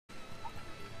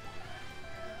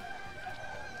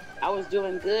was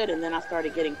doing good, and then I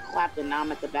started getting clapped, and now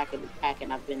I'm at the back of the pack,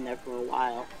 and I've been there for a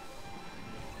while.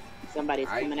 Somebody's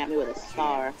coming at me with a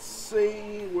star.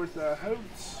 See where's the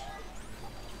hoots?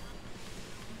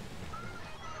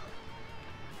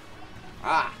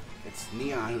 Ah, it's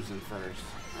Neon who's in first.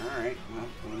 All right, well,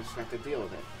 we'll just have to deal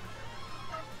with it.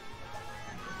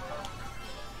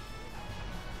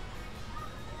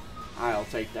 I'll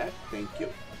take that. Thank you.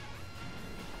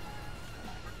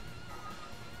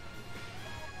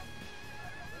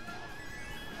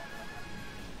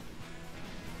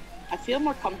 I feel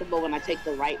more comfortable when I take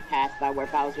the right path by where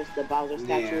the Bowser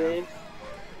statue is.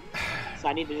 So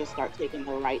I need to just start taking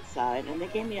the right side. And they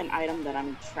gave me an item that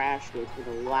I'm trash with for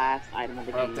the last item of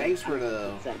the game. Thanks for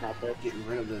getting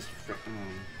rid of this.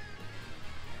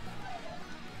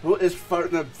 Who is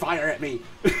fighting the fire at me?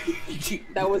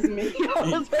 That was me. I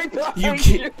was right behind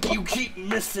you keep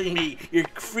missing me. You're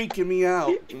freaking me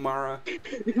out, Mara.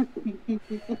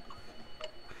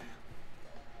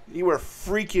 You were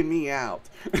freaking me out.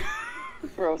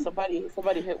 Bro, somebody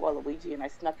hit Waluigi and I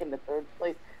snuck into third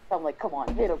place. So I'm like, come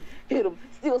on, hit him,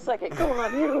 steal second, come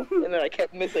on, hit him. And then I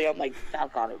kept missing. I'm like,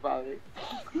 stuck on it, Bobby.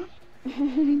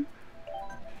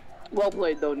 Well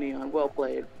played, though, Neon. Well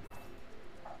played.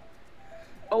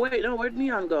 Oh, wait, no, where'd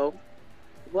Neon go?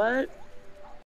 What?